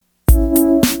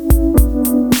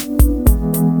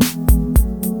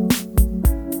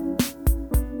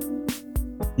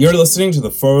You're listening to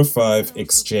the 405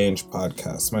 Exchange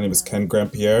podcast. My name is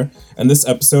Grand-Pierre, and this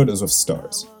episode is with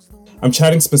Stars. I'm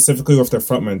chatting specifically with their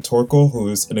frontman Torquil, who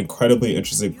is an incredibly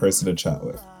interesting person to chat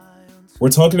with. We're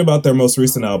talking about their most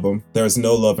recent album, There Is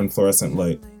No Love in Fluorescent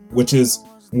Light, which is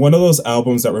one of those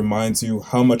albums that reminds you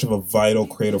how much of a vital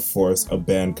creative force a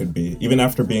band could be, even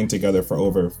after being together for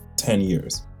over 10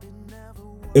 years.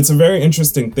 It's a very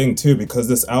interesting thing, too, because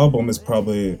this album is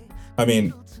probably,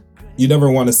 you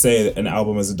never want to say an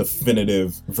album is a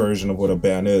definitive version of what a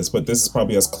band is, but this is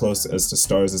probably as close as the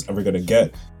Stars is ever going to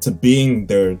get to being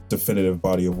their definitive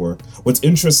body of work. What's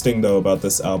interesting, though, about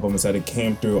this album is that it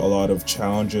came through a lot of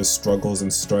challenges, struggles,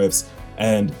 and strifes,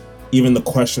 and even the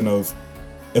question of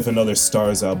if another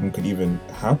Stars album could even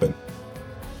happen.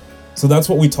 So that's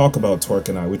what we talk about, Torque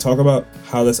and I. We talk about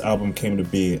how this album came to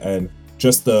be and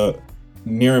just the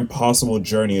near impossible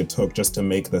journey it took just to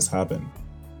make this happen.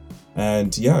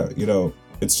 And yeah,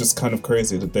 it's just kind of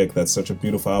crazy to think that such a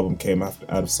beautiful album came out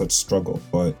of such struggle.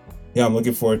 But yeah, I'm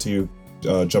looking forward to you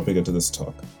jumping into this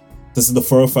talk. This is the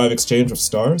 405 Exchange with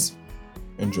Stars.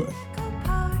 Enjoy.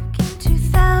 Park in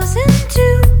 2002.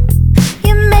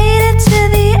 You made it to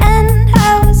the end.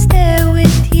 I was there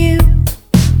with you.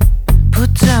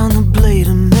 Put down the blade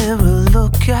and mirror,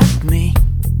 look at me.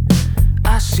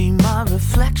 I see my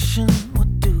reflection.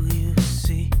 What do you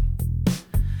see?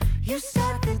 You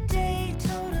start the day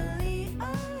totally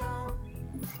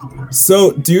alone.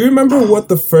 So, do you remember what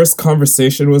the first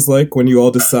conversation was like when you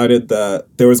all decided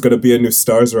that there was going to be a new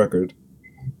Stars record?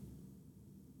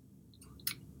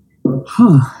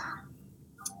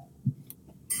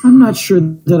 I'm not sure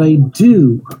that I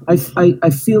do. I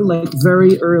feel like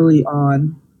very early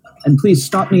on, and please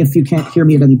stop me if you can't hear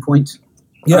me at any point.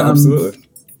 Yeah, absolutely.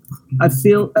 I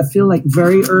feel like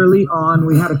very early on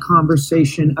we had a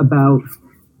conversation about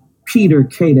Peter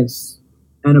Cadis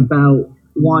and about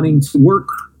wanting to work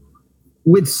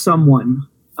with someone.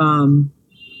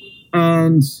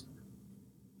 And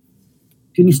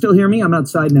can you still hear me? I'm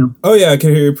outside now. Oh yeah, I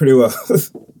can hear you pretty well.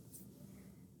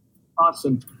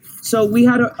 Awesome. So we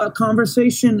had a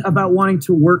conversation about wanting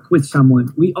to work with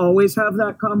someone. We always have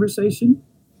that conversation,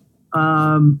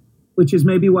 which is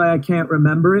maybe why I can't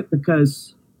remember it,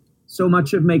 because so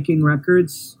much of making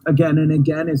records again and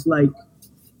again is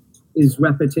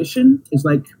repetition, is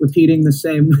like repeating the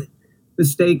same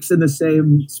mistakes and the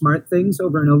same smart things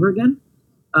over and over again.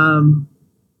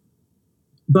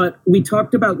 But we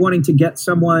talked about wanting to get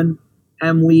someone,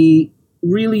 and we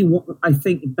really, I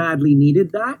think, badly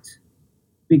needed that,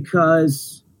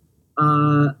 because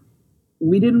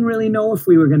we didn't really know if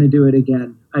we were going to do it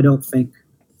again, I don't think.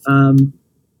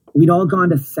 We'd all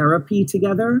gone to therapy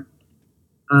together.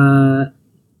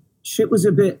 Shit was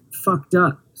a bit fucked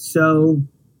up. So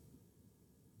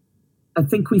I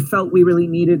think we felt we really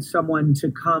needed someone to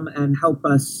come and help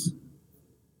us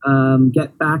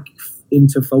get back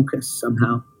into focus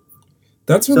somehow.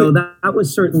 That's really... So that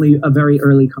was certainly a very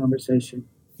early conversation.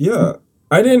 Yeah.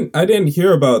 I didn't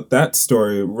hear about that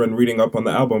story when reading up on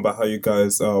the album about how you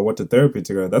guys went to therapy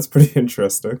together. That's pretty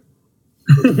interesting.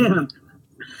 Yeah.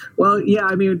 Well,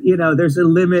 yeah, there's a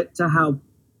limit to how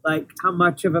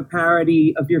much of a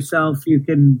parody of yourself you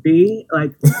can be. We're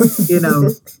like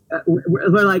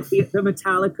the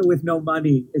Metallica with no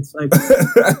money. It's like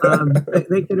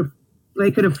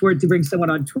they could afford to bring someone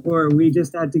on tour. We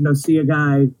just had to go see a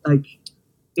guy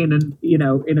in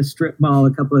a strip mall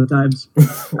a couple of times.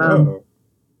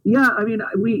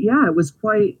 It was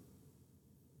quite.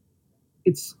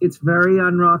 It's very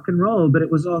un rock and roll, but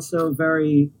it was also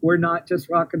very. We're not just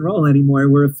rock and roll anymore.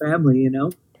 We're a family,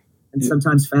 And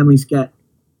sometimes families get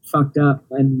fucked up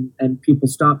and people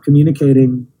stop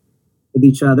communicating with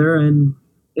each other, and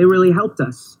it really helped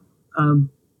us. And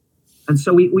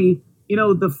so we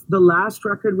the last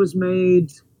record was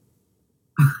made.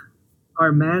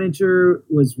 Our manager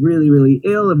was really, really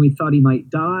ill, and we thought he might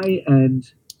die. And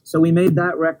so we made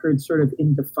that record sort of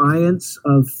in defiance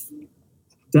of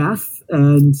death.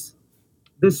 And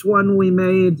this one we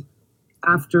made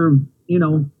after,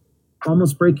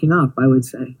 almost breaking up, I would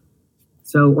say.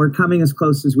 So we're coming as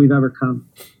close as we've ever come.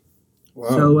 Wow.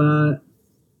 So,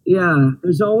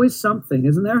 there's always something,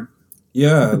 isn't there?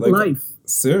 Yeah, life.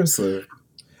 Seriously.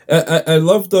 I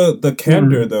love the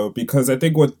candor, though, because I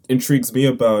think what intrigues me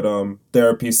about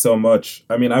therapy so much,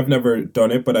 I've never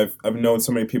done it, but I've known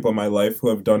so many people in my life who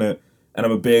have done it, and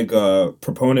I'm a big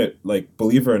proponent,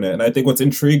 believer in it. And I think what's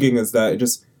intriguing is that it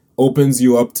just opens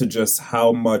you up to just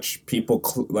how much people,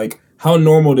 how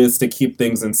normal it is to keep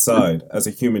things inside as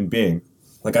a human being.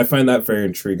 I find that very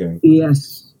intriguing.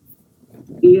 Yes,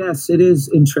 it is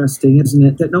interesting, isn't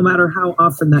it? That no matter how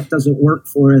often that doesn't work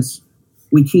for us,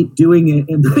 we keep doing it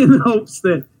in hopes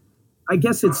that I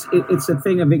guess it's a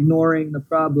thing of ignoring the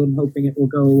problem, hoping it will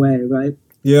go away, right?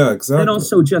 Yeah, exactly. And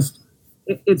also just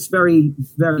it's very,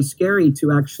 very scary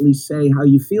to actually say how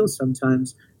you feel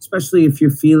sometimes, especially if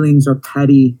your feelings are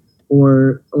petty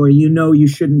or you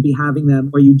shouldn't be having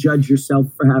them, or you judge yourself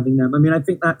for having them. I mean, I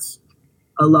think that's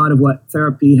a lot of what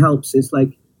therapy helps, is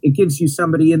like it gives you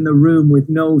somebody in the room with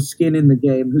no skin in the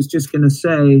game who's just going to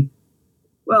say,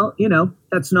 well,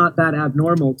 that's not that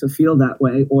abnormal to feel that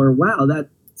way, or wow, that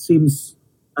seems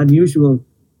unusual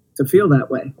to feel that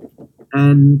way.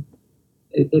 And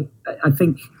I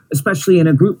think, especially in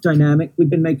a group dynamic, we've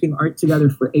been making art together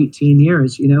for 18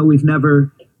 years.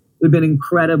 We've been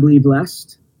incredibly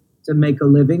blessed to make a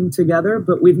living together,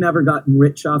 but we've never gotten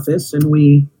rich off this. And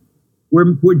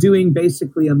we're doing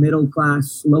basically a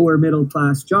lower middle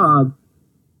class job,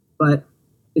 but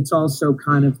it's also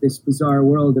kind of this bizarre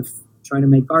world of trying to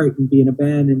make art and be in a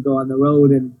band and go on the road.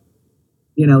 And,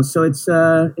 so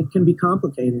it can be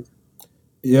complicated.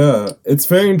 Yeah, it's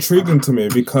very intriguing to me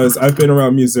because I've been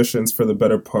around musicians for the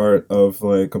better part of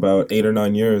like about 8 or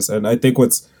 9 years. And I think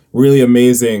what's really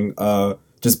amazing,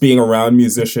 just being around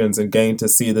musicians and getting to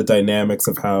see the dynamics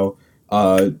of how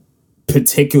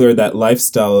particular that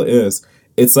lifestyle is.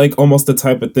 It's like almost the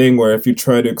type of thing where if you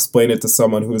try to explain it to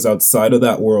someone who's outside of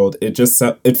that world,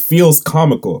 it feels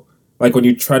comical. Like when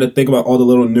you try to think about all the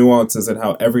little nuances and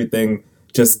how everything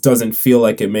just doesn't feel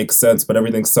like it makes sense, but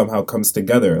everything somehow comes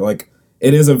together. Like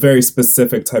it is a very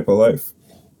specific type of life.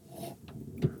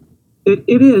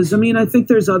 It is. I mean, I think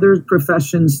there's other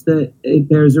professions that it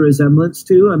bears a resemblance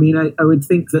to. I mean, I would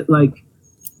think that like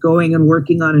going and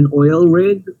working on an oil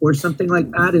rig or something like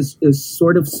that is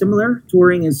sort of similar.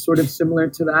 Touring is sort of similar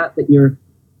to that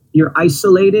you're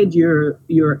isolated,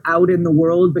 you're out in the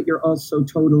world, but you're also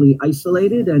totally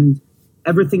isolated, and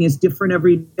everything is different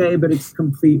every day, but it's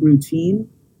complete routine.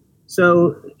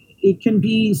 So it can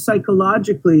be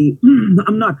psychologically,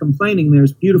 I'm not complaining.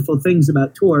 There's beautiful things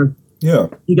about tour. Yeah.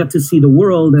 You get to see the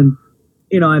world, and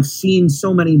I've seen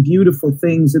so many beautiful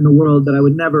things in the world that I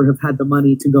would never have had the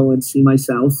money to go and see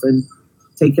myself, and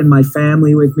taken my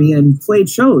family with me and played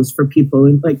shows for people,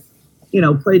 and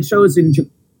played shows in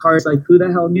Jakarta. Like, who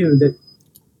the hell knew that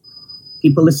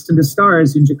people listen to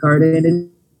Stars in Jakarta, and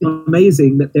it's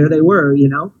amazing that there they were,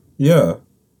 Yeah.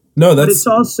 No, but it's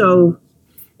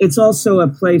also a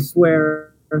place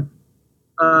where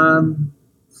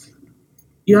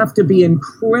you have to be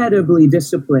incredibly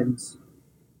disciplined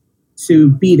to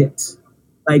beat it.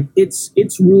 Like its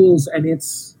rules and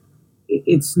its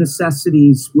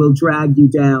necessities will drag you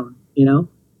down,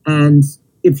 and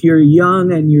if you're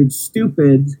young and you're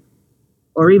stupid,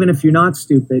 or even if you're not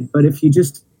stupid, but if you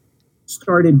just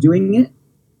started doing it,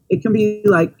 it can be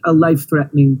like a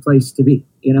life-threatening place to be,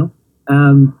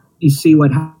 you see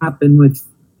what happened with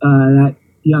that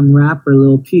young rapper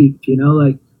Lil Peep,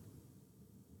 like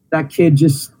that kid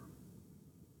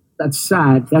that's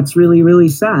sad. That's really, really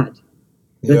sad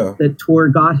that tour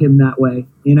got him that way,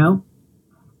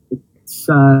 It's,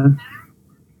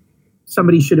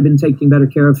 somebody should have been taking better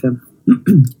care of him.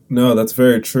 No, that's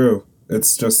very true.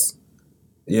 It's just,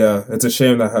 it's a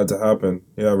shame that had to happen.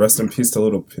 Yeah, rest in peace to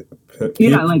Little Peep.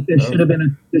 Yeah, like there should have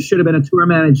been a tour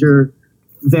manager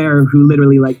there who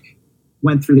literally like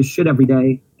went through this shit every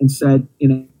day and said,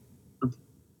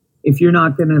 if you're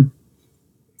not gonna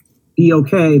be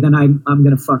okay, then I'm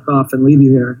gonna fuck off and leave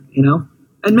you here,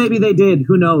 And maybe they did.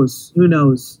 Who knows? I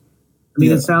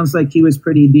mean, It sounds like he was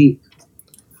pretty deep.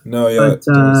 No, yeah.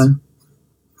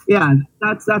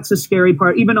 But that's a scary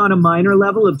part. Even on a minor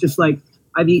level of just like,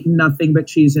 I've eaten nothing but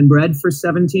cheese and bread for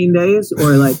 17 days,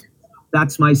 or like,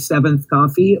 that's my 7th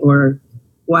coffee, or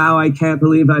wow, I can't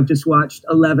believe I've just watched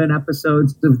 11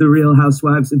 episodes of The Real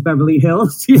Housewives of Beverly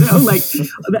Hills. Like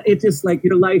it's just like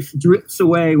your life drips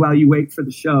away while you wait for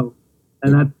the show,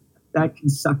 and that can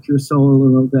suck your soul a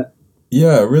little bit.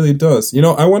 Yeah, it really does.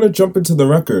 I want to jump into the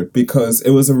record because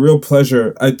it was a real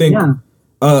pleasure. I think,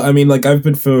 I mean, like I've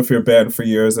been familiar with your band for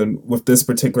years, and with this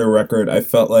particular record, I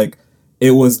felt like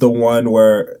it was the one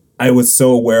where I was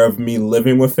so aware of me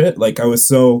living with it. Like I was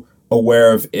so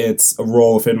aware of its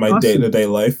role within my day-to-day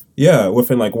life. Yeah,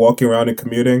 within like walking around and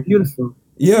commuting. Beautiful.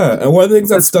 Yeah, and one of the things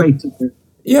that stuck... Great to hear.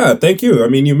 Yeah, thank you. I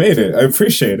mean, you made it. I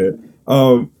appreciate it.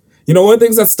 One of the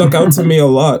things that stuck out to me a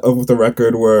lot of the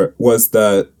record was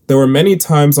that there were many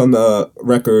times on the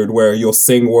record where you'll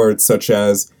sing words such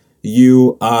as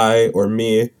you, I, or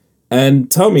me.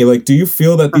 And tell me, like, do you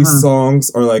feel that these songs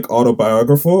are like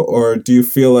autobiographical, or do you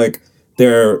feel like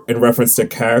they're in reference to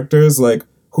characters? Like,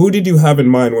 who did you have in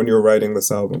mind when you were writing this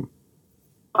album?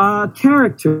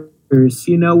 Characters.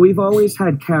 We've always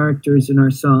had characters in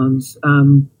our songs.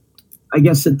 I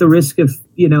guess at the risk of,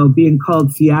 being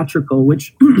called theatrical,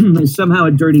 which is somehow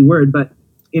a dirty word, but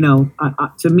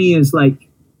to me is like,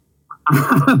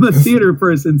 I'm a theater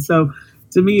person, so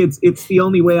to me it's the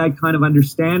only way I kind of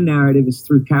understand narrative is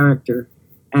through character.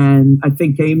 And I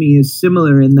think Amy is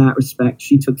similar in that respect.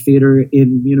 She took theater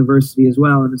in university as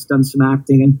well and has done some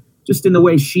acting. And just in the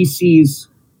way she sees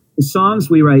the songs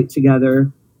we write together,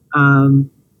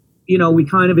 we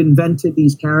kind of invented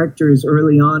these characters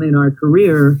early on in our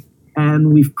career,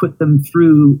 and we've put them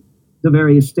through the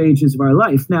various stages of our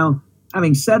life. Now,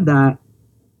 having said that,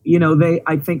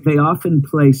 I think they often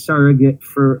play surrogate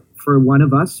for one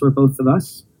of us or both of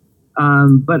us.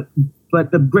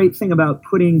 But the great thing about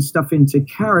putting stuff into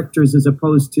characters as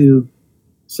opposed to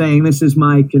saying, this is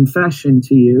my confession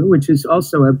to you, which is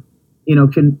also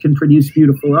can produce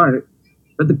beautiful art.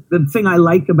 But the thing I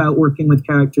like about working with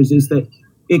characters is that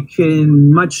it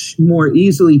can much more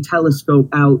easily telescope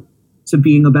out to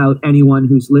being about anyone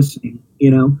who's listening,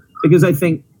 because I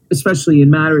think, especially in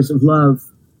matters of love,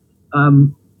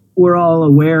 we're all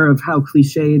aware of how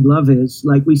cliched love is.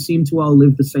 Like, we seem to all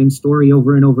live the same story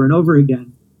over and over and over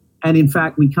again. And in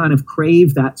fact, we kind of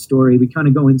crave that story. We kind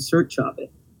of go in search of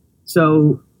it.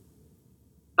 So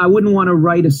I wouldn't want to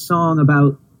write a song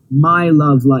about my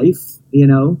love life,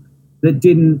 that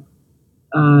didn't,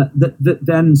 that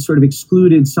then sort of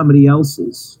excluded somebody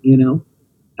else's,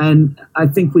 And I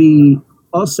think we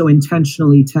also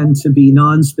intentionally tend to be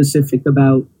non-specific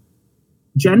about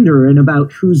gender and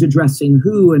about who's addressing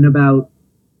who and about,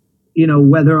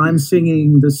 whether I'm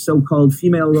singing the so-called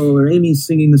female role or Amy's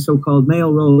singing the so-called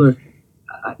male role, or,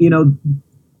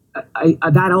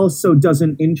 that also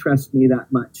doesn't interest me that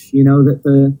much,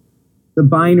 that the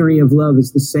binary of love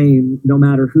is the same no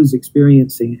matter who's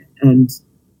experiencing it. And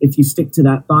if you stick to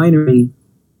that binary,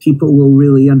 people will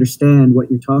really understand what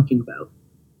you're talking about.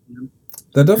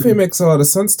 That definitely makes a lot of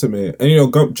sense to me.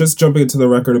 And, just jumping into the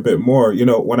record a bit more,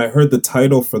 when I heard the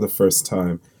title for the first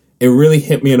time, it really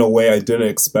hit me in a way I didn't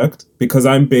expect, because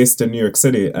I'm based in New York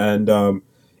City. And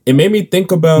it made me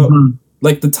think about,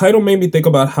 the title made me think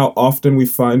about how often we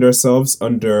find ourselves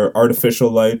under artificial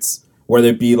lights, whether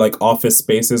it be like office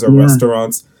spaces or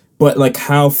restaurants, but like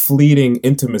how fleeting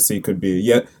intimacy could be.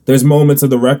 Yet there's moments of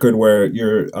the record where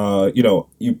you're,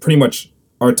 you pretty much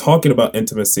are talking about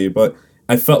intimacy, but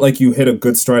I felt like you hit a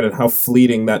good stride at how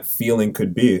fleeting that feeling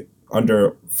could be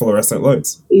under fluorescent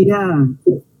lights. Yeah.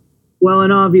 Well,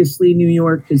 and obviously New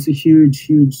York is a huge,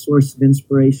 huge source of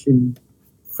inspiration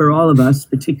for all of us,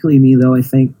 particularly me, though, I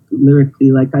think,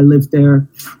 lyrically. Like, I lived there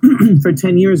for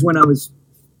 10 years when I was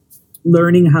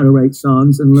learning how to write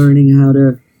songs and learning how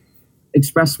to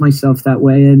express myself that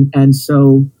way. And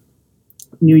so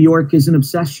New York is an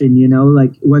obsession,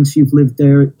 like, once you've lived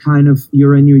there, kind of,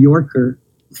 you're a New Yorker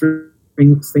through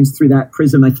things through that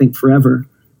prism, I think, forever.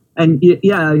 And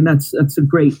yeah, that's a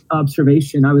great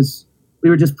observation. We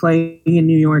were just playing in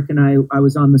New York, and I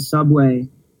was on the subway,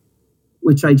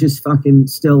 which I just fucking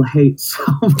still hate so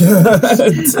much.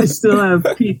 I still have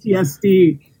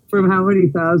PTSD from how many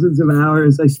thousands of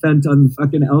hours I spent on the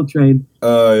fucking L train.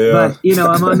 Yeah. But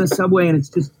I'm on the subway, and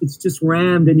it's just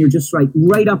rammed, and you're just like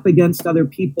right up against other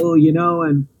people,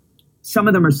 and some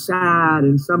of them are sad,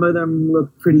 and some of them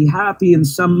look pretty happy, and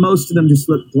most of them just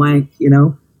look blank,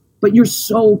 but you're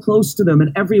so close to them,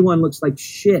 and everyone looks like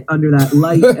shit under that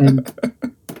light.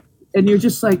 And you're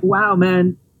just like, wow,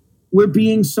 man, we're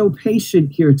being so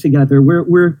patient here together.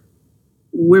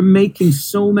 We're making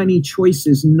so many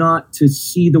choices not to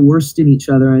see the worst in each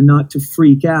other and not to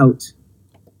freak out.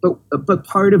 But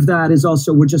part of that is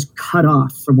also we're just cut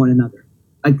off from one another.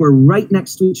 Like, we're right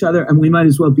next to each other, and we might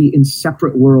as well be in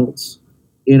separate worlds,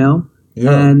 Yeah.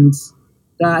 And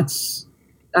that's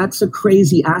a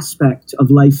crazy aspect of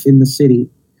life in the city.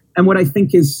 And what I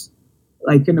think is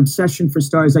like an obsession for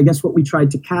stars, I guess what we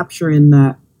tried to capture in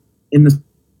the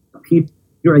Peter,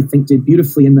 I think, did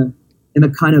beautifully in the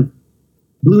kind of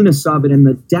blueness of it and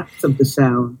the depth of the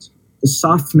sound, the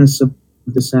softness of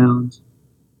the sound,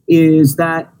 is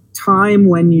that time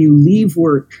when you leave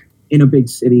work in a big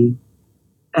city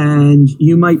and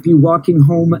you might be walking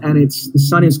home and the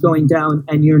sun is going down,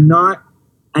 and you're not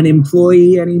an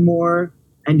employee anymore,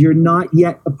 and you're not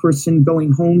yet a person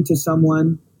going home to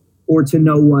someone or to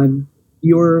no one.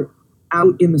 You're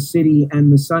out in the city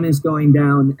and the sun is going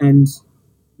down, and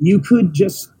you could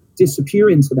just disappear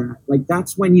into that. Like,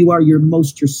 that's when you are your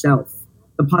most yourself.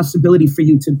 The possibility for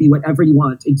you to be whatever you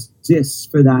want exists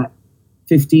for that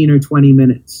 15 or 20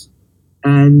 minutes.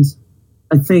 And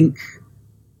I think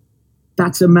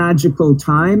that's a magical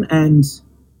time, and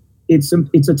it's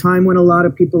a time when a lot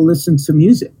of people listen to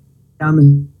music down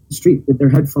the street with their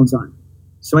headphones on.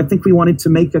 So I think we wanted to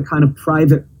make a kind of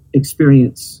private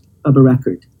experience of a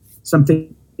record.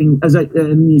 Something,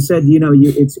 and you said,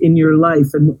 it's in your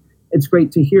life, and it's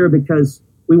great to hear because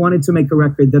we wanted to make a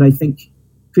record that I think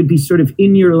could be sort of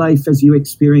in your life as you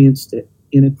experienced it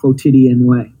in a quotidian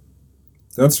way.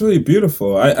 That's really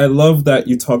beautiful. I love that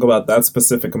you talk about that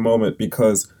specific moment,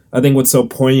 because I think what's so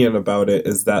poignant about it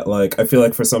is that, like, I feel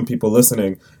like for some people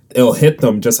listening, it'll hit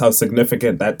them just how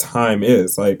significant that time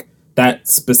is. Like, that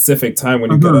specific time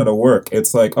when you get out of work,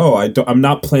 it's like, oh, I'm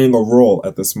not playing a role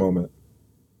at this moment.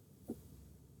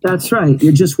 That's right.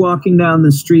 You're just walking down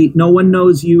the street. No one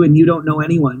knows you and you don't know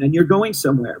anyone. And you're going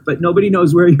somewhere, but nobody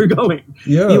knows where you're going.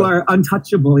 Yeah. You are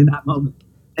untouchable in that moment.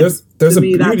 There's a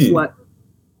beauty.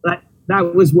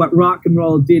 That was what rock and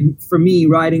roll did for me,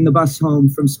 riding the bus home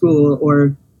from school,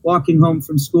 or walking home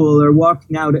from school, or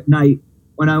walking out at night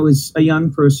when I was a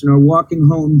young person, or walking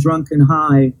home drunk and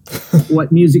high.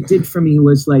 What music did for me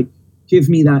was like, give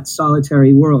me that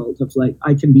solitary world of like,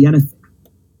 I can be anything,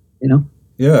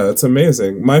 Yeah, it's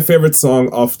amazing. My favorite song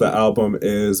off the album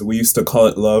is We Used to Call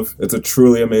It Love. It's a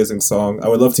truly amazing song. I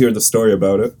would love to hear the story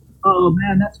about it. Oh,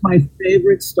 man, that's my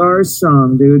favorite Stars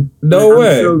song, dude. No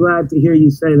way. I'm so glad to hear you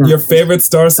say that. Your favorite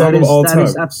Stars song of all time? That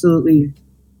is absolutely...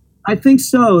 I think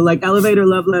so. Like Elevator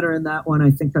Love Letter and that one, I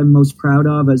think I'm most proud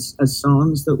of as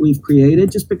songs that we've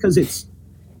created, just because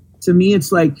to me,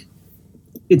 it's like,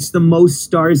 it's the most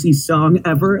Starsy song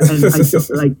ever. And I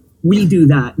just like, we do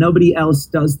that. Nobody else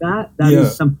does that. That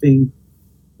is something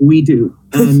we do.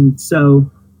 And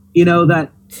so, that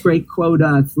great quote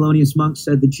Thelonious Monk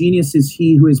said, "The genius is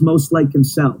he who is most like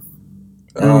himself."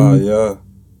 Yeah.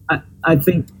 I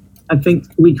think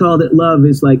We Called It Love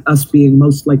is like us being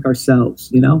most like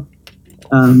ourselves, So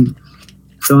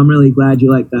I'm really glad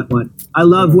you like that one. I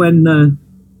love when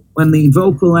the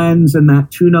vocal ends and that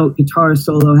 2-note guitar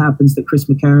solo happens that Chris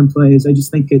McCarron plays. I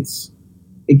just think it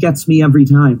gets me every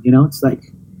time, It's like,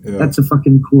 that's a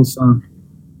fucking cool song.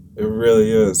 It really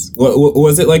is.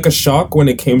 Was it like a shock when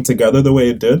it came together the way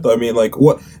it did? I mean, like,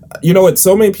 what?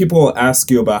 So many people ask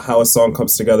you about how a song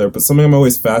comes together, but something I'm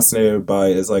always fascinated by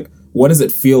is, like, what does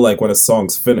it feel like when a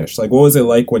song's finished? Like, what was it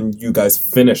like when you guys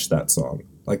finished that song?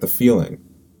 Like, the feeling?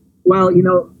 Well,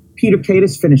 Peter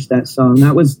Catus finished that song.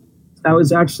 That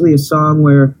was actually a song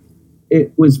where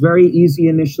it was very easy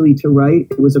initially to write.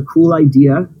 It was a cool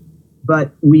idea,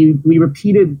 but we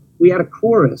repeated. We had a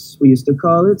chorus. We used to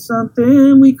call it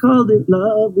something. We called it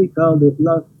love. We called it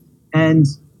love. And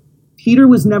Peter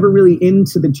was never really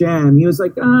into the jam. He was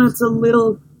like, it's a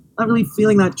little, not really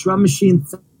feeling that drum machine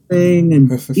thing.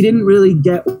 And he didn't really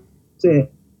get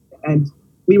it. And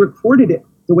we recorded it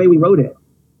the way we wrote it.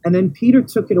 And then Peter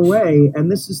took it away.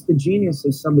 And this is the genius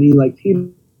of somebody like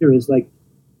Peter, is like,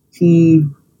 he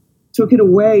took it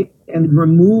away and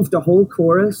removed the whole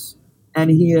chorus.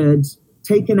 And he had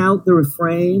taken out the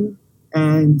refrain,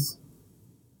 and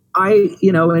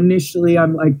initially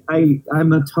I'm like,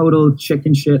 I'm a total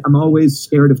chicken shit. I'm always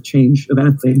scared of change of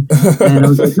anything. And I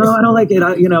was like, no, I don't like it.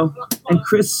 And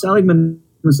Chris Seligman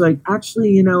was like,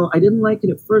 actually, I didn't like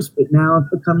it at first, but now I've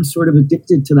become sort of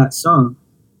addicted to that song.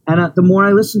 And the more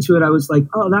I listened to it, I was like,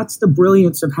 oh, that's the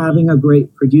brilliance of having a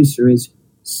great producer, is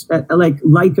like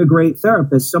a great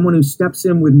therapist, someone who steps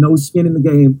in with no skin in the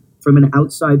game from an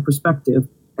outside perspective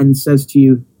and says to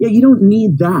you, yeah, you don't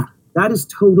need that. That is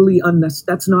totally unnecessary.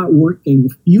 That's not working.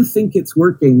 You think it's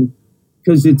working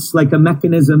because it's like a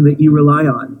mechanism that you rely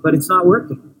on, but it's not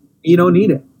working. You don't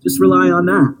need it. Just rely on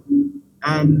that.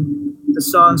 And the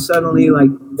song suddenly, like,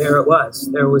 there was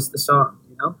the song,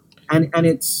 And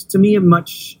it's, to me,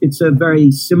 it's a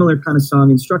very similar kind of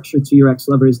song in structure to Your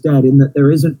Ex-Lover Is Dead, in that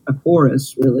there isn't a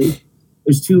chorus, really.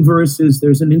 There's 2 verses,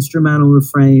 there's an instrumental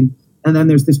refrain, and then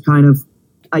there's this kind of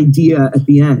idea at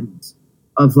the end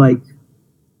of like,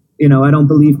 I don't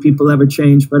believe people ever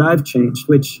change, but I've changed,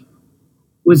 which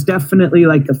was definitely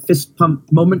like a fist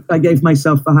pump moment. I gave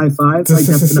myself a high five. Like,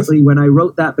 definitely when I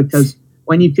wrote that, because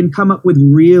when you can come up with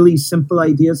really simple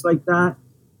ideas like that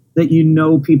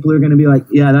people are going to be like,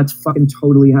 yeah, that's fucking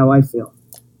totally how I feel.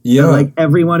 Yeah. But like,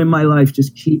 everyone in my life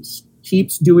just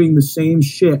keeps doing the same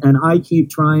shit, and I keep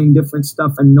trying different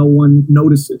stuff and no one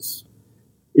notices.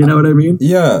 You know what I mean?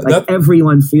 Yeah. Like,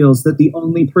 everyone feels that the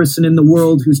only person in the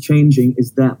world who's changing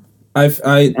is them.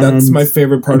 That's my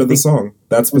favorite part of the song.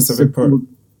 That specific part.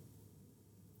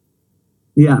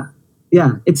 Yeah.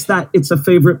 Yeah. It's a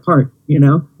favorite part,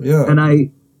 Yeah. And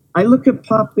I look at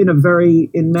pop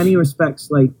in many respects,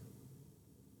 like,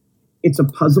 it's a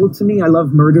puzzle to me. I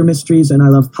love murder mysteries and I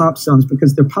love pop songs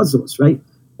because they're puzzles, right?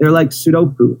 They're like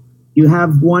Sudoku. You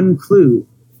have one clue,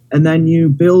 and then you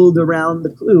build around the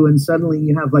clue, and suddenly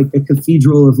you have like a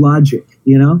cathedral of logic,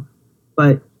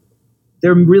 But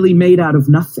they're really made out of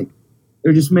nothing.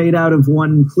 They're just made out of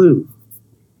one clue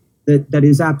that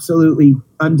is absolutely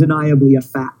undeniably a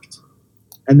fact.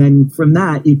 And then from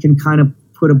that, you can kind of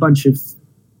put a bunch of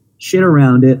shit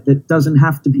around it that doesn't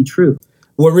have to be true.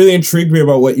 What really intrigued me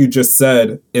about what you just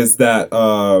said is that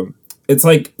it's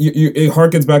like it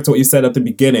harkens back to what you said at the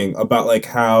beginning about like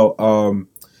how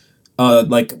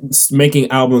like making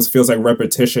albums feels like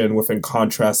repetition within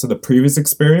contrast to the previous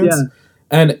experience. Yeah.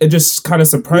 And it just kind of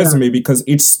surprised me because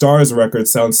each Stars record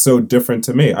sounds so different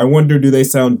to me. I wonder, do they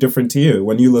sound different to you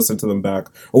when you listen to them back?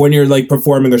 Or when you're like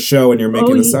performing a show and you're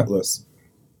making a set list?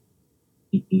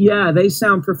 Yeah, they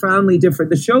sound profoundly different.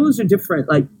 The shows are different.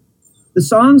 Like the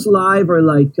songs live are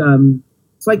like,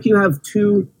 it's like you have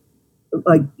two,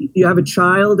 like you have a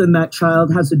child and that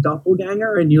child has a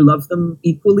doppelganger and you love them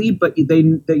equally, but they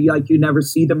like, you never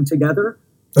see them together.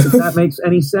 If that makes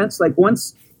any sense. Like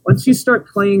once you start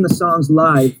playing the songs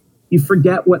live, you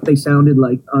forget what they sounded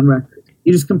like on record.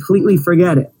 You just completely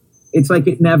forget it. It's like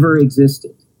it never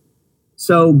existed.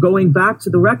 So going back to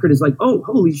the record is like, oh,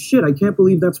 holy shit, I can't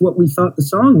believe that's what we thought the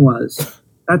song was.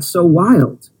 That's so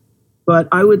wild. But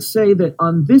I would say that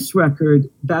on this record,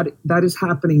 that is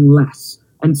happening less.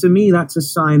 And to me, that's a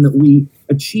sign that we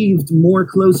achieved more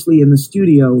closely in the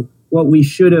studio what we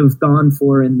should have gone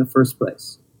for in the first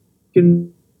place. You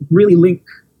can really link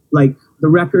like the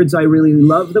records I really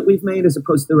love that we've made as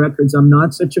opposed to the records I'm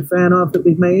not such a fan of that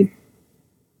we've made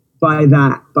by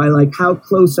like how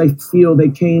close I feel they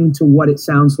came to what it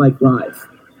sounds like live.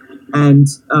 And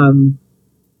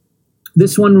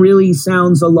this one really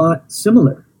sounds a lot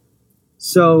similar.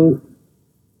 So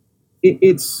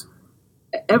it's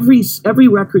every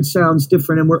record sounds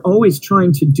different and we're always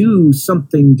trying to do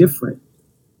something different.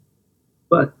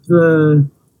 But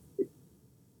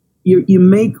you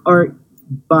make art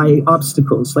by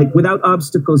obstacles. Like without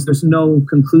obstacles, there's no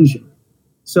conclusion.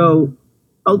 So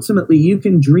ultimately you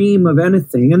can dream of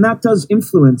anything and that does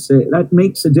influence it. That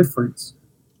makes a difference.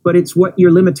 But it's what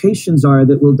your limitations are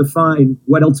that will define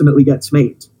what ultimately gets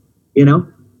made, you know?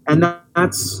 And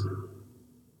that's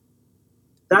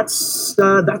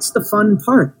the fun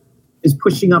part, is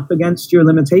pushing up against your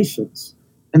limitations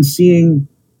and seeing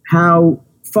how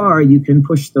far you can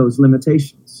push those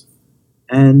limitations.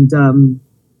 And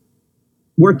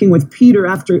working with Peter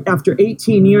after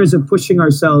 18 years of pushing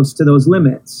ourselves to those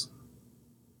limits,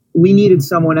 we needed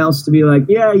someone else to be like,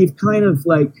 yeah, you've kind of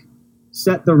like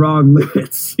set the wrong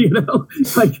limits, you know?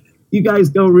 Like you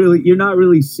guys you're not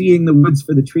really seeing the woods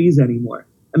for the trees anymore.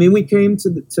 I mean, we came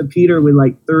to Peter with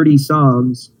like 30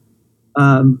 songs,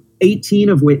 18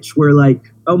 of which were like,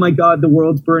 oh my God, the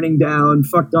world's burning down,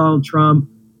 fuck Donald Trump,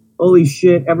 holy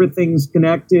shit, everything's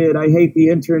connected, I hate the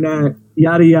internet,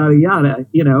 yada, yada, yada,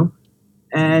 you know?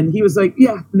 And he was like,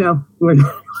 yeah, no, we're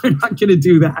not going to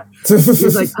do that. He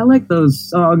was like, I like those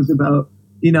songs about,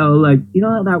 you know, like, you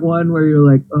know that one where you're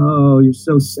like, oh, you're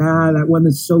so sad, that one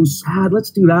that's so sad,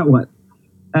 let's do that one.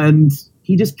 And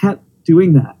he just kept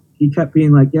doing that. He kept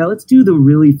being like, yeah, let's do the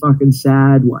really fucking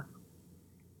sad one.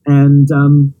 And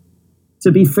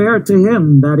to be fair to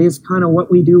him, that is kind of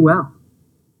what we do well.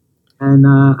 And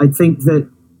I think that,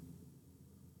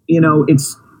 you know,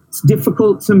 it's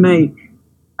difficult to make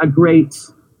a great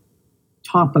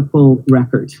topical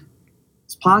record.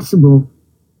 It's possible,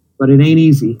 but it ain't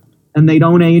easy. And they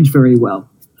don't age very well.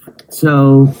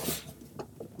 So,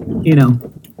 you know.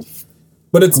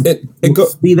 But it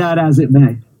goes, be that as it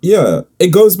may. Yeah, it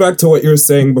goes back to what you were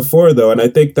saying before, though, and I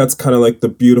think that's kind of like the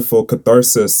beautiful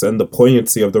catharsis and the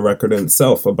poignancy of the record in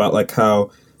itself, about like how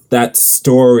that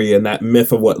story and that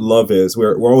myth of what love is,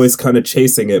 we're always kind of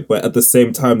chasing it, but at the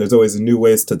same time, there's always new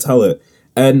ways to tell it.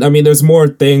 And I mean, there's more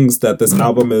things that this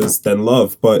album is than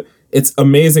love, but it's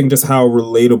amazing just how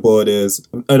relatable it is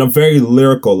on a very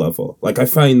lyrical level. Like, I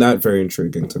find that very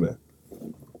intriguing to me.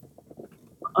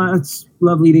 It's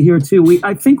lovely to hear too.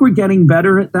 I think we're getting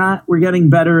better at that. We're getting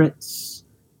better at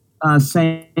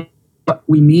saying what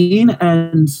we mean.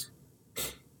 And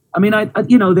I mean, I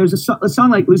you know, there's a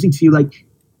song like "Losing to You." Like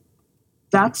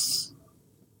that's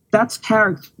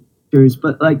characters,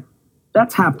 but like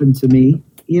that's happened to me.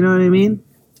 You know what I mean?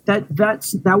 That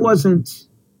wasn't.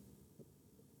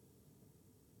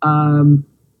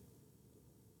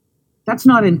 That's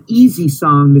not an easy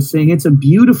song to sing. It's a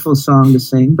beautiful song to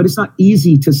sing, but it's not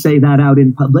easy to say that out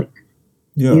in public,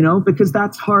 you know, because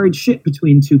that's hard shit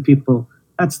between two people.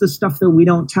 That's the stuff that we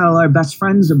don't tell our best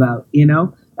friends about, you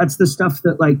know? That's the stuff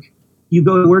that, like, you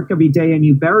go to work every day and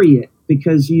you bury it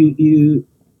because you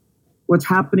what's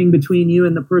happening between you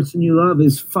and the person you love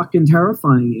is fucking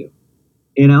terrifying you,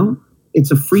 you know?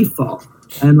 It's a free fall.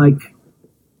 And, like,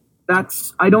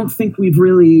 I don't think we've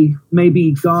really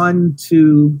maybe gone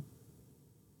to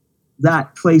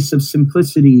that place of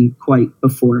simplicity quite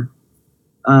before.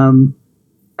 And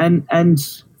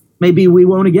maybe we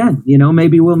won't again,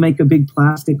 maybe we'll make a big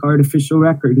plastic artificial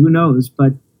record. Who knows?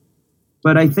 But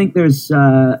I think there's,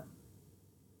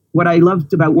 what I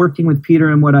loved about working with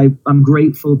Peter and what I'm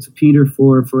grateful to Peter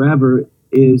for forever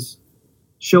is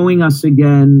showing us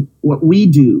again what we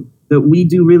do, that we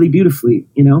do really beautifully.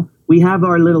 We have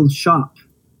our little shop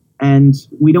and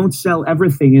we don't sell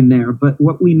everything in there, but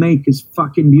what we make is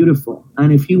fucking beautiful.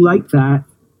 And if you like that,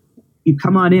 you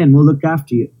come on in, we'll look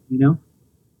after you,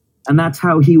 And that's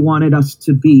how he wanted us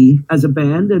to be as a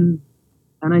band. And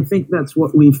I think that's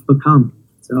what we've become.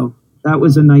 So that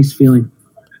was a nice feeling.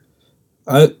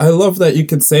 I love that you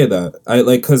could say that.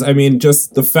 Because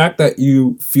just the fact that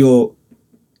you feel,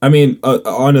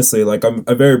 honestly, I'm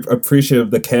very appreciative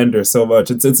of the candor so much.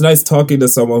 It's nice talking to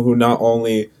someone who not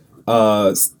only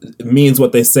means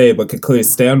what they say, but can clearly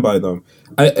stand by them.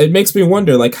 It makes me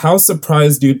wonder, how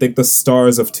surprised do you think the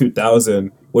stars of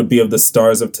 2000 would be of the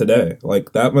stars of today?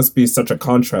 That must be such a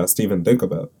contrast to even think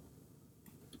about.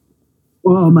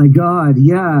 Oh my God,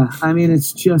 yeah.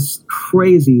 It's just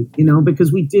crazy,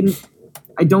 because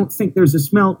I don't think there's a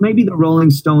smell. Maybe the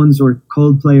Rolling Stones or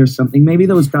Coldplay or something. Maybe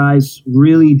those guys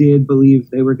really did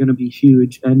believe they were going to be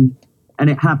huge, and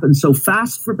it happened so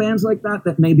fast for bands like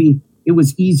that maybe it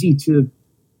was easy to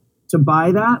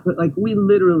buy that. But we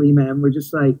literally, man, we're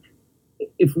just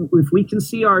if we can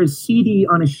see our CD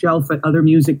on a shelf at Other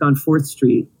Music on 4th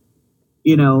Street,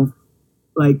 I'm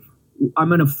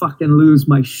gonna fucking lose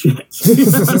my shit. You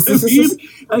know what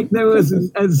I mean? There was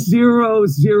a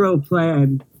zero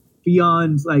plan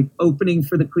beyond opening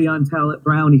for the clientele at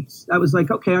Brownies. I was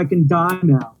okay, I can die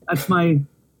now.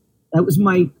 That was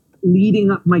my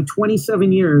leading up my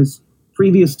 27 years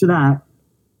previous to that.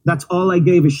 That's all I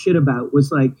gave a shit about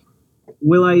was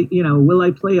will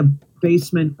I play a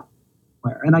basement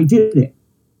where? And I did it.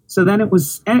 So then it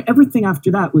was, everything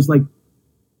after that was are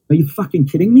you fucking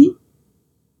kidding me?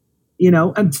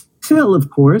 Until of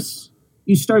course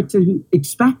you start to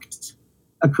expect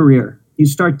a career. You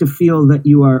start to feel that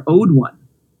you are owed one,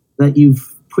 that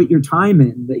you've put your time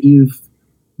in, that you've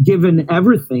given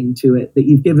everything to it, that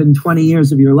you've given 20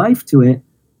 years of your life to it.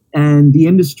 And the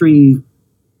industry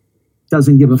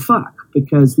doesn't give a fuck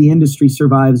because the industry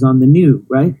survives on the new,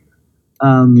 right?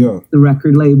 The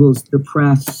record labels, the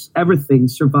press, everything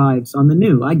survives on the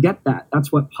new. I get that.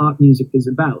 That's what pop music is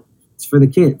about. It's for the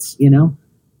kids,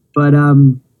 But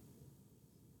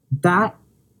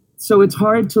so it's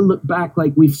hard to look back.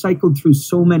 We've cycled through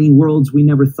so many worlds we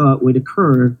never thought would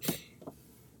occur.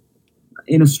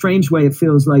 In a strange way, it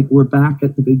feels like we're back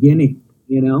at the beginning,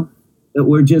 that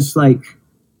we're just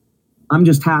I'm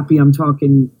just happy I'm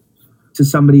talking to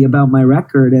somebody about my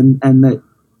record and that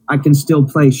I can still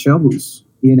play shows,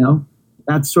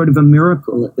 That's sort of a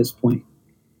miracle at this point.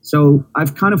 So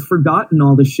I've kind of forgotten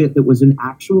all the shit that was an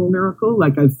actual miracle.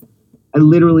 I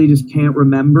literally just can't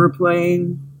remember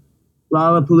playing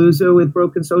Lollapalooza with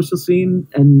Broken Social Scene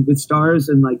and with Stars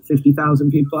and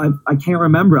 50,000 people. I can't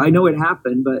remember. I know it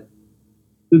happened, but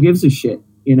who gives a shit,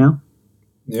 Yeah.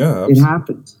 It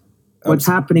happened. What's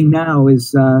happening now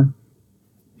is the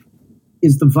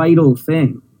vital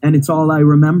thing, and it's all I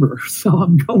remember. So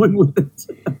I'm going with it.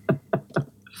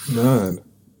 Man.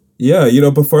 Yeah,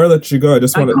 before I let you go, I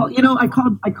just want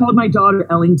to... I called my daughter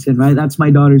Ellington, right? That's my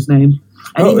daughter's name.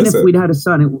 And even if we'd had a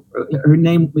son,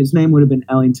 his name would have been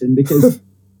Ellington because,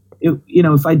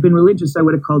 if I'd been religious, I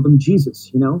would have called him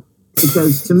Jesus,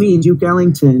 Because to me, Duke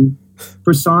Ellington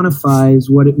personifies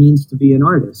what it means to be an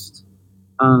artist.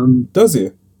 Does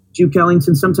he? Duke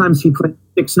Ellington, sometimes he played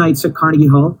 6 nights at Carnegie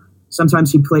Hall.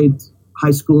 Sometimes he played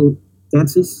high school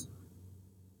dances.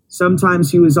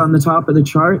 Sometimes he was on the top of the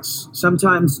charts.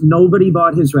 Sometimes nobody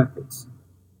bought his records.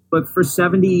 But for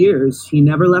 70 years, he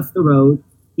never left the road.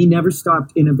 He never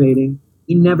stopped innovating.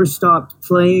 He never stopped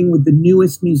playing with the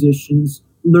newest musicians,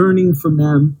 learning from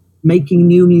them, making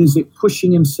new music,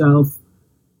 pushing himself.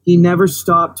 He never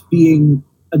stopped being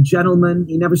a gentleman.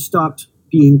 He never stopped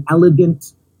being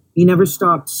elegant. He never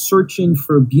stopped searching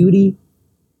for beauty.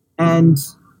 And,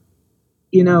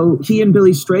 he and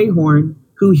Billy Strayhorn,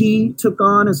 who he took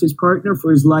on as his partner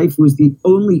for his life, was the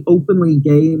only openly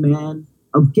gay man,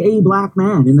 a gay black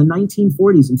man in the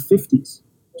 1940s and 50s.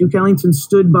 Duke Ellington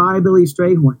stood by Billy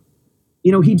Strayhorn.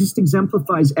 He just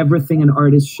exemplifies everything an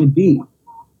artist should be.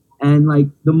 And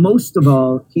the most of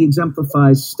all, he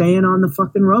exemplifies staying on the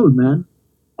fucking road, man.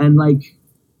 And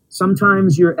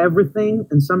sometimes you're everything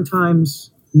and sometimes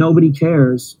nobody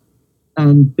cares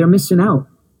and they're missing out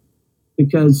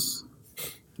because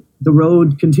the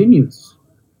road continues.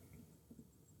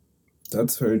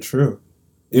 That's very true.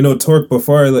 Torque,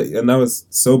 before I and that was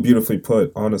so beautifully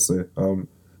put, honestly.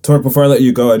 Torque, before I let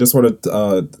you go, I just want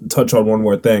to touch on one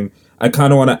more thing. I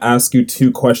kind of want to ask you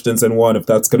 2 questions in one, if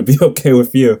that's going to be okay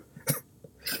with you.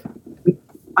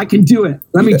 I can do it.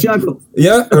 Let me juggle.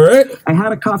 Yeah, all right. I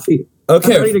had a coffee.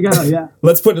 Okay. I'm ready to go, yeah.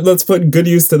 Let's put good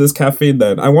use to this caffeine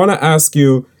then. I want to ask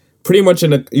you, pretty much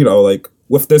in a, like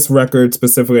with this record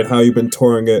specifically and how you've been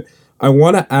touring it, I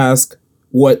want to ask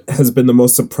what has been the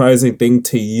most surprising thing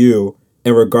to you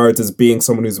in regards as being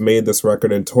someone who's made this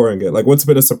record and touring it. Like, what's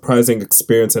been a surprising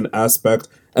experience and aspect,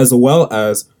 as well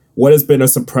as what has been a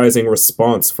surprising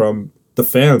response from the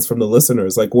fans, from the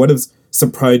listeners? Like, what has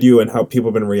surprised you and how people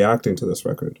have been reacting to this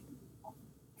record?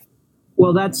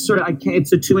 Well, that's sort of,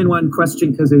 it's a 2-in-1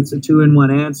 question because it's a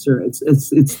 2-in-1 answer. It's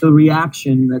the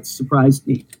reaction that surprised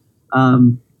me.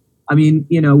 I mean,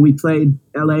 we played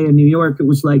LA and New York. It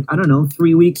was like, I don't know,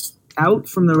 3 weeks out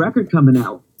from the record coming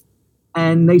out.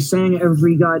 And they sang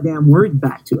every goddamn word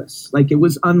back to us. Like, it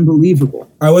was unbelievable.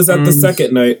 I was at the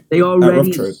second night they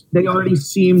already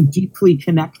seemed deeply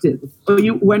connected.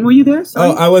 When were you there?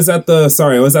 Sorry? Oh, I was at the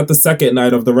second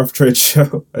night of the Rough Trade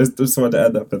show. I just wanted to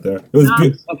add that bit there. It was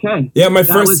beautiful. Okay. Yeah,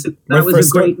 that was a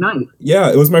great night. Yeah,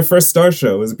 it was my first Star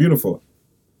show. It was beautiful.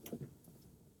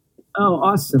 Oh,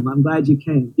 awesome. I'm glad you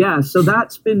came. Yeah, so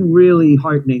that's been really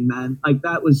heartening, man. Like,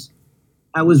 that was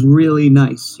really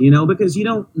nice, because you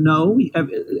don't know.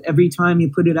 Every time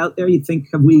you put it out there, you think,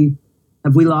 have we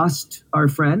lost our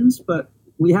friends? But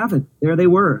we haven't. There they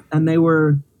were, and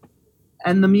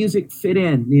the music fit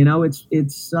in.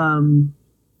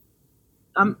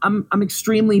 I'm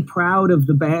extremely proud of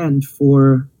the band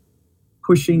for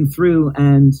pushing through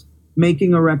and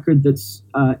making a record that's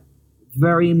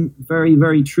very, very,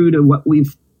 very true to what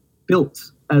we've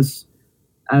built as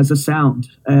a sound,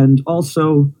 and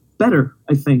also better,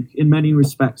 I think, in many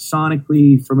respects,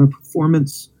 sonically, from a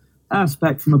performance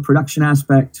aspect, from a production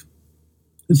aspect.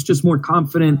 It's just more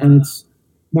confident and it's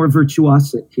more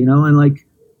virtuosic, and like,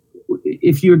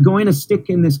 if you're going to stick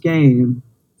in this game,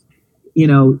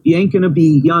 you ain't going to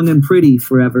be young and pretty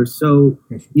forever. So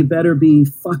you better be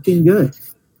fucking good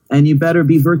and you better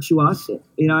be virtuosic.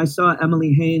 I saw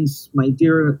Emily Haynes, my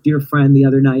dear, dear friend, the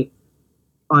other night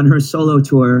on her solo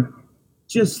tour,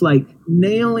 just like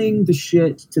nailing the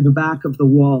shit to the back of the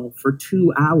wall for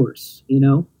 2 hours,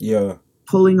 Yeah.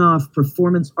 Pulling off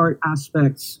performance art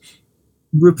aspects,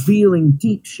 revealing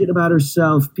deep shit about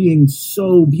herself, being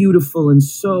so beautiful and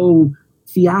so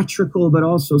theatrical, but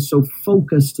also so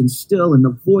focused and still, and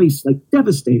the voice, like,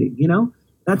 devastating,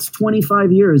 That's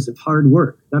 25 years of hard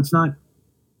work. That's not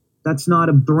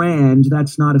a brand.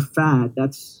 That's not a fad.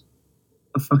 That's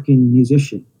a fucking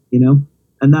musician,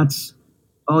 and that's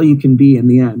all you can be in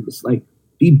the end. It's like,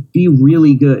 be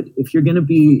really good. If you're going to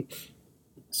be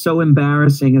so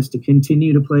embarrassing as to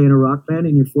continue to play in a rock band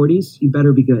in your 40s, you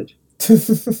better be good.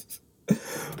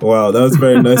 Wow, that was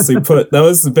very nicely put. That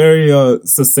was very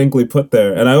succinctly put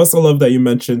there. And I also love that you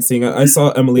mentioned seeing, I saw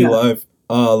Emily live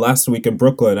last week in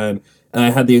Brooklyn, and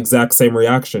I had the exact same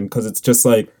reaction, because it's just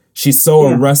like, she's so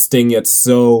arresting yet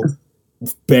so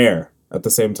bare at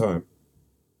the same time.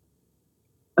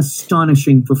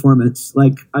 Astonishing performance.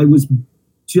 Like, I was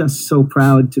just so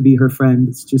proud to be her friend.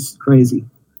 It's just crazy.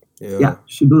 Yeah,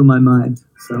 she blew my mind.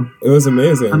 So it was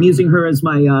amazing. I'm using her as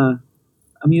my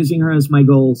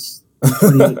goals in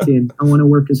 2018. I want to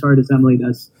work as hard as Emily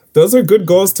does. Those are good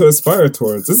goals to aspire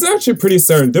towards. This is actually pretty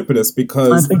serendipitous,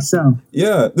 because I think so.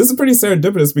 Yeah, this is pretty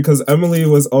serendipitous because Emily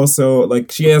was also,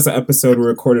 like, she has an episode we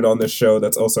recorded on this show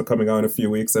that's also coming out in a few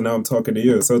weeks, and now I'm talking to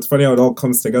you. So it's funny how it all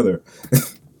comes together.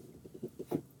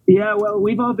 Yeah, well,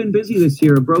 we've all been busy this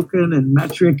year. Broken and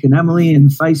Metric and Emily and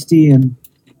Feisty, and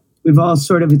we've all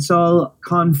it's all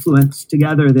confluenced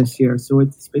together this year. So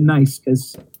it's been nice,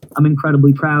 because I'm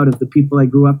incredibly proud of the people I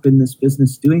grew up in this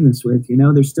business doing this with.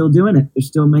 They're still doing it. They're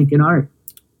still making art.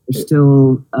 They're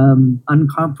still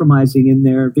uncompromising in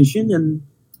their vision. And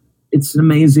it's an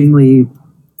amazingly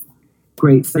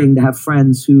great thing to have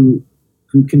friends who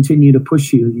continue to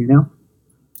push you,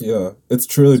 Yeah, it's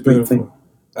truly beautiful.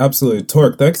 Absolutely.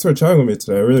 Torque, thanks for chatting with me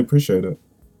today. I really appreciate it.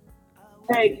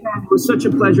 Hey, Ken, it was such a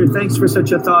pleasure. Thanks for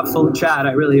such a thoughtful chat.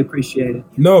 I really appreciate it.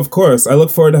 No, of course. I look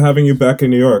forward to having you back in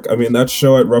New York. I mean, that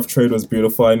show at Rough Trade was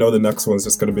beautiful. I know the next one's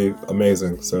just going to be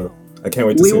amazing. So I can't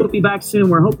wait to see it. We will be back soon.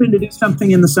 We're hoping to do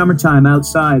something in the summertime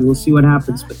outside. We'll see what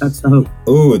happens, but that's the hope.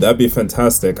 Ooh, that'd be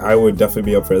fantastic. I would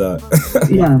definitely be up for that.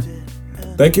 Yeah.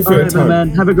 Thank you for your time. Man.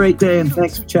 Have a great day, and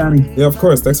thanks for chatting. Yeah, of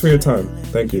course. Thanks for your time.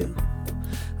 Thank you.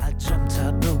 I dreamt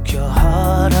I broke your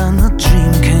heart and the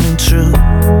dream came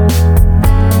true.